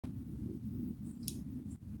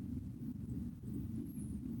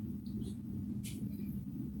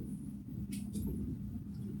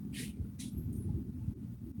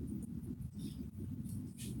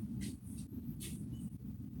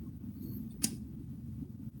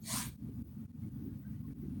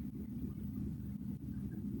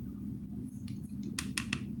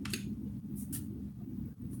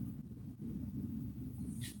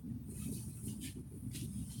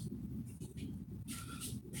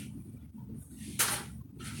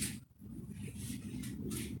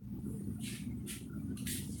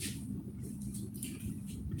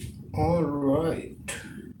All right.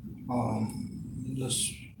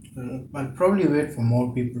 Just I'll probably wait for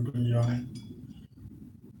more people to join,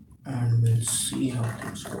 and we'll see how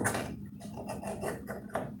things go.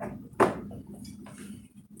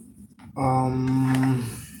 Um,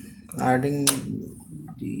 Adding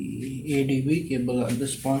the ADB cable at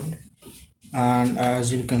this point, and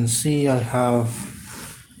as you can see, I have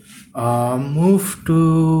moved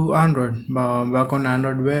to Android. Back on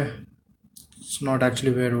Android Wear. It's not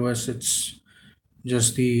actually Wear OS. It's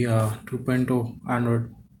just the 2.0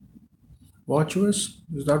 Android Watch OS.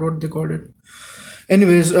 Is that what they called it?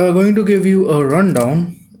 Anyways, going to give you a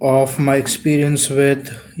rundown of my experience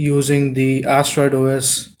with using the Asteroid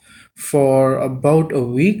OS for about a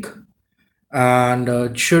week, and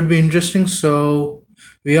it should be interesting. So,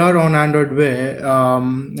 we are on Android Wear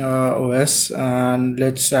OS, and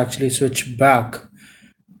let's actually switch back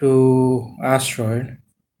to Asteroid.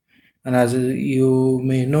 And as you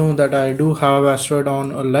may know, that I do have Asteroid on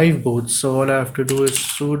a live boot, so all I have to do is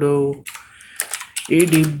sudo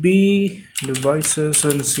adb devices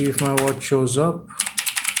and see if my watch shows up.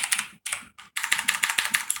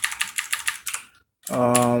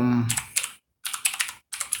 Um,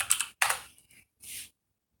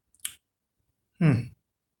 hmm,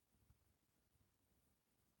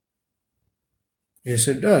 yes,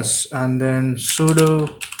 it does. And then sudo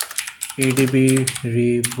adb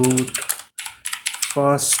reboot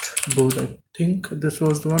fast boot. I think this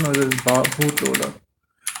was the one, or this bootloader.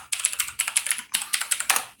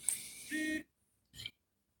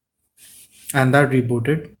 And that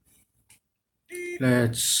rebooted.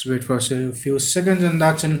 Let's wait for a few seconds, and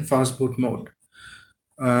that's in fast boot mode.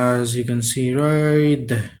 As you can see right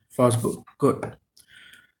there, fast boot. Good.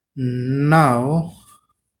 Now,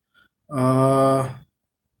 uh,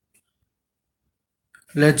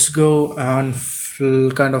 let's go and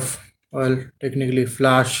kind of, well, technically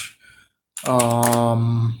flash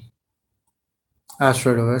um,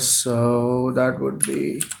 Asteroid OS. So that would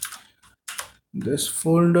be this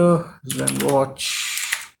folder, then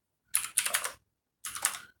watch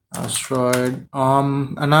Asteroid.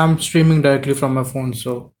 And I'm streaming directly from my phone,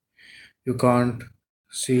 so you can't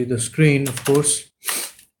see the screen, of course.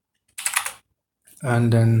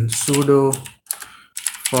 And then sudo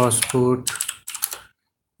fastboot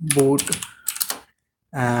boot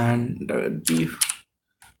and the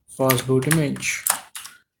fastboot image.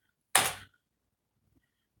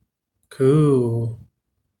 Cool.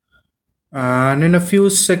 And in a few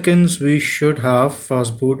seconds, we should have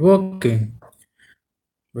fastboot working,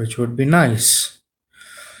 which would be nice.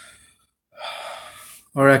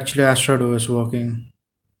 Or actually, Asteroid OS working.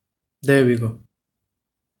 There we go.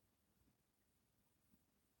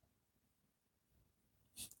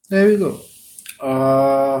 There we go.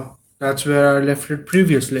 That's where I left it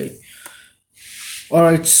previously.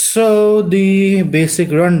 Alright, so the basic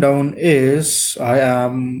rundown is I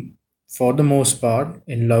am, for the most part,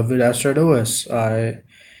 in love with Asteroid OS. I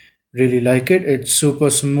really like it. It's super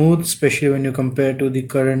smooth, especially when you compare to the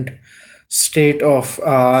current state of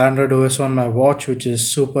Android OS on my watch, which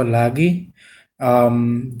is super laggy.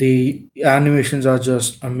 The animations are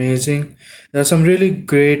just amazing. There are some really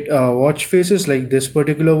great watch faces, like this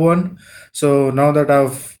particular one. So now that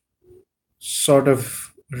I've sort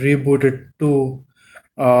of rebooted to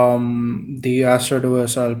the Asteroid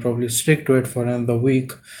OS, I'll probably stick to it for another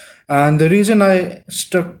week. And the reason I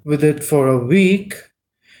stuck with it for a week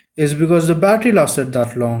is because the battery lasted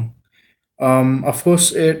that long. Of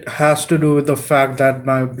course, it has to do with the fact that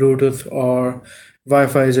my Bluetooth or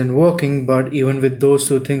Wi-Fi isn't working, but even with those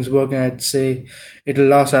two things working, I'd say it'll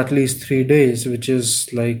last at least 3 days, which is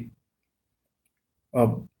a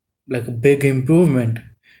like a big improvement.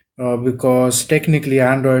 Because technically,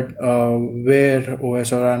 Android Wear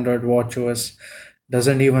OS or Android Watch OS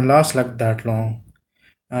doesn't even last like that long,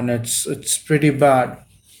 and it's pretty bad.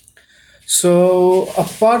 So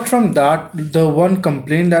apart from that, the one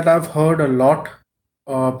complaint that I've heard a lot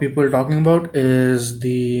people talking about is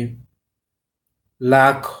the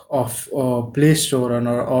lack of Play Store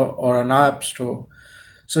or an App Store.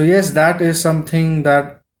 So yes, that is something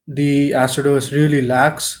that the AstroDOS really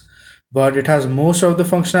lacks, but it has most of the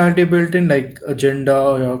functionality built in, like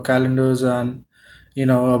agenda, your calendars, and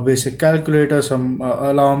a basic calculator, some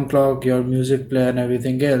alarm clock, your music player, and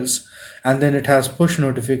everything else. And then it has push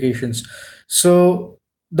notifications. So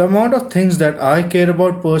the amount of things that I care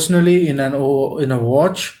about personally in a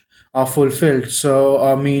watch are fulfilled. So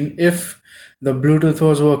I mean, if the Bluetooth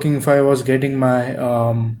was working, if I was getting my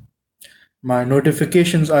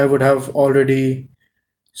notifications, I would have already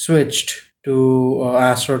switched to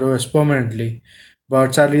Asteroid OS permanently.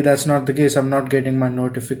 But sadly, that's not the case. I'm not getting my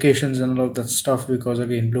notifications and all of that stuff because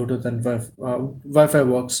again, Bluetooth and Wi-Fi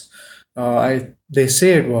works. I They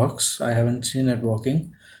say it works. I haven't seen it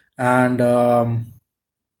working, and yeah,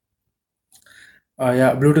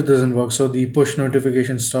 Bluetooth doesn't work. So the push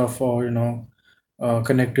notification stuff, or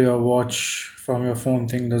connect to your watch from your phone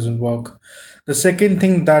thing doesn't work. The second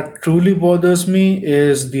thing that truly bothers me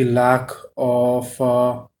is the lack of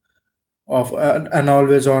an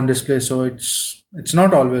always on display. So it's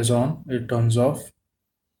not always on. It turns off,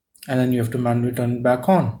 and then you have to manually turn it back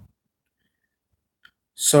on.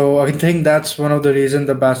 So I think that's one of the reasons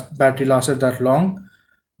the battery lasted that long.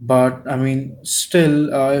 But I mean,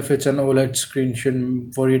 still, if it's an OLED screen,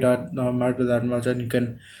 shouldn't worry that matter that much, and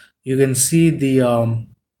you can see the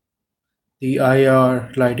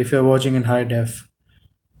IR light if you're watching in high def.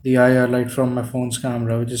 The IR light from my phone's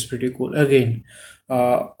camera, which is pretty cool. Again,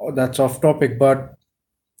 that's off topic, but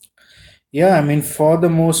yeah, I mean, for the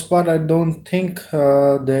most part, I don't think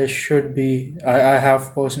there should be. I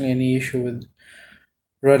have personally any issue with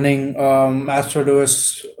running ASTEROID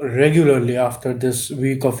OS regularly after this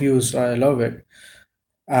week of use. I love it,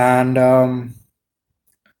 and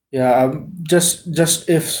yeah, just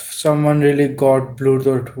if someone really got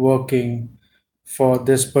Bluetooth working for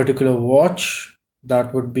this particular watch,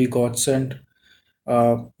 that would be godsend.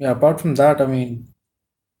 Yeah, apart from that, I mean,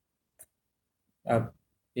 uh,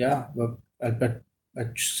 yeah, but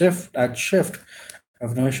at shift, I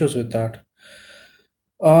have no issues with that.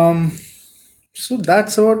 Um, so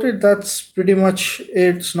that's about it. That's pretty much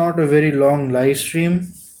it. It's not a very long live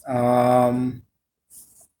stream. Um,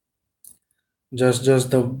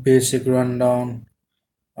 just the basic rundown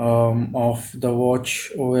of the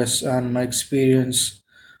watch OS and my experience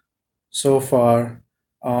so far.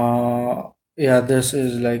 Yeah, this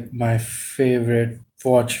is like my favorite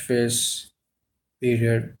watch face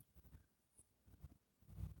period.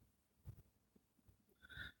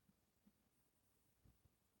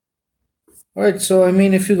 All right, so I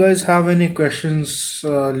mean, if you guys have any questions,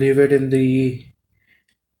 leave it in the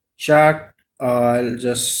chat. I'll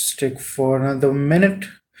just stick for another minute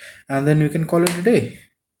and then we can call it a day.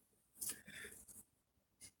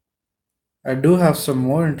 I do have some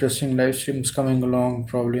more interesting live streams coming along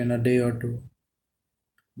probably in a day or two,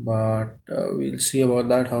 but we'll see about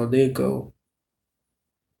that how they go.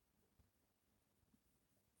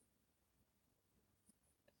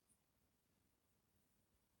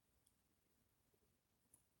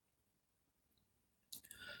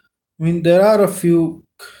 I mean, there are a few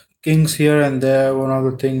kings here and there. One of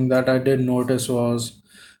the things that I did notice was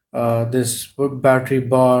this battery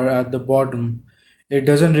bar at the bottom. It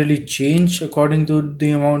doesn't really change according to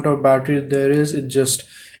the amount of battery there is. It just,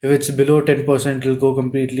 if it's below 10%, it'll go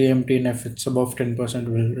completely empty, and if it's above 10%,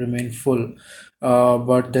 will remain full.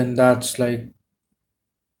 But then that's like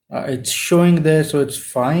it's showing there, so it's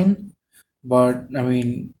fine. But I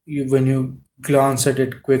mean, when you glance at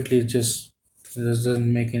it quickly, it just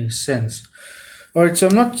doesn't make any sense. All right, so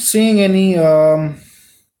I'm not seeing any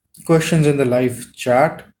questions in the live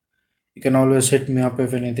chat. You can always hit me up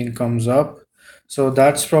if anything comes up. So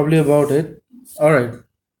that's probably about it. All right,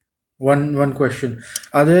 one question: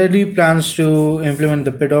 are there any plans to implement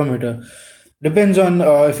the pedometer? Depends on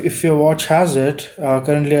if your watch has it.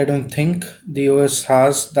 Currently, I don't think the OS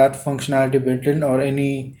has that functionality built in or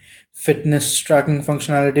any fitness tracking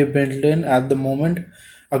functionality built in at the moment.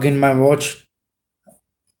 Again, my watch,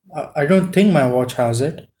 I don't think my watch has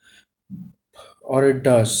it, or it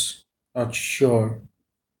does. Not sure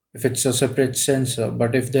if it's a separate sensor,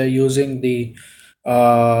 but if they're using the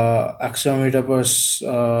accelerometer plus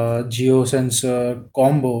geo sensor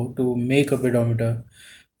combo to make a pedometer,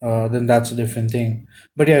 then that's a different thing.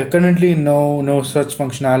 But yeah, currently no such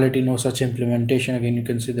functionality, no such implementation. Again, you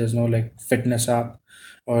can see there's no like fitness app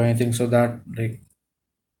or anything, so that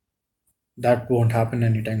won't happen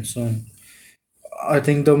anytime soon. I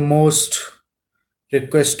think the most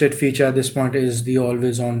requested feature at this point is the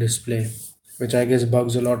always on display, which I guess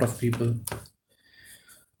bugs a lot of people.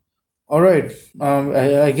 All right,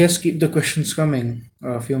 I guess keep the questions coming.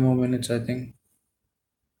 A few more minutes, I think.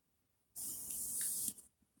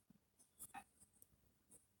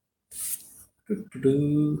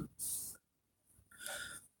 Doo-doo-doo.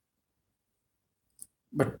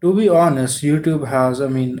 But to be honest, YouTube has, I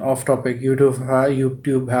mean, off topic,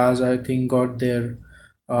 YouTube has, I think, got their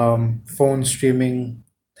phone streaming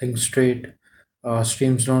thing straight.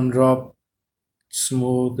 Streams don't drop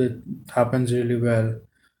smooth, it happens really well.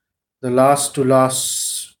 The last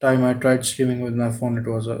time I tried streaming with my phone, it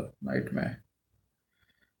was a nightmare.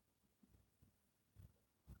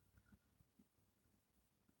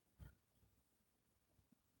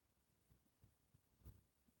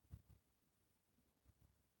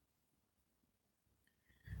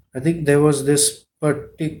 I think there was this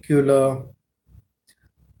particular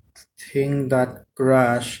thing that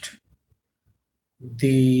crashed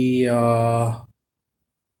the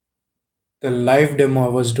live demo I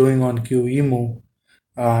was doing on QEMO,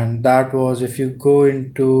 and that was if you go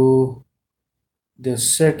into the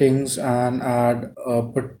settings and add a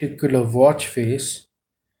particular watch face,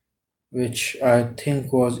 which I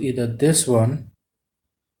think was either this one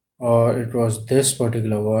or it was this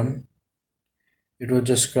particular one, it would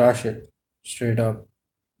just crash it straight up.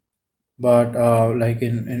 But like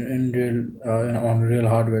in real on real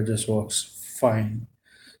hardware, just works fine.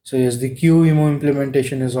 So yes, the QEMO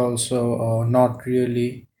implementation is also not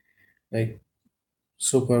really like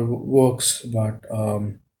super works, but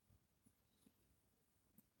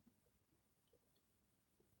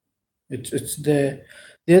it's the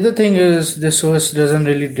other thing is this OS doesn't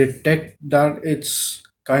really detect that it's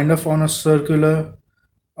kind of on a circular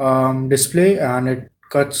display, and it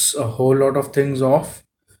cuts a whole lot of things off.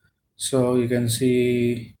 So you can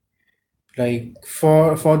see like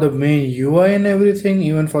for the main UI and everything,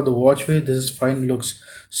 even for the watch face, this is fine, looks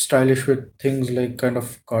stylish with things like kind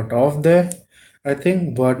of cut off there, I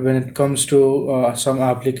think. But when it comes to some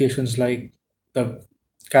applications like the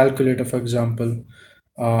calculator, for example,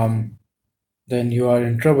 um, then you are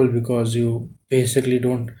in trouble because you basically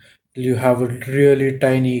don't, you have a really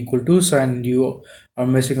tiny equal to sign, you are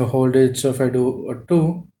missing a whole digit. So if I do a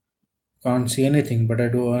 2, can't see anything, but I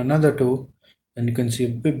do another 2, then you can see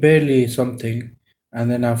barely something, and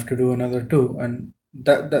then I have to do another 2, and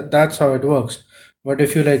that's how it works. But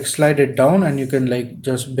if you like slide it down, and you can like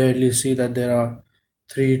just barely see that there are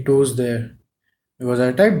three twos there because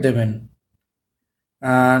I typed them in.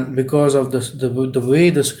 And because of this, the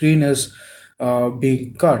way the screen is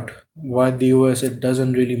being cut by the US, it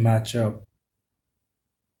doesn't really match up,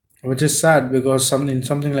 which is sad because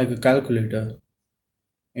something like a calculator,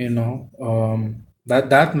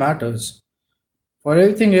 that matters. For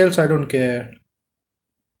everything else, I don't care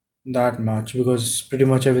that much because pretty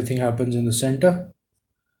much everything happens in the center.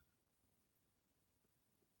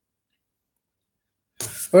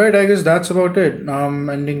 All right, I guess that's about it. Now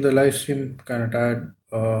I'm ending the live stream. Kind of tired.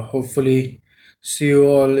 Hopefully, see you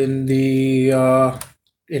all in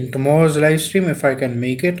tomorrow's live stream if I can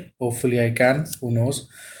make it. Hopefully, I can. Who knows?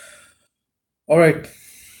 All right.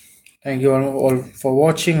 Thank you all for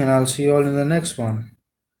watching, and I'll see you all in the next one.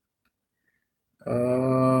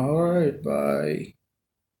 All right. Bye.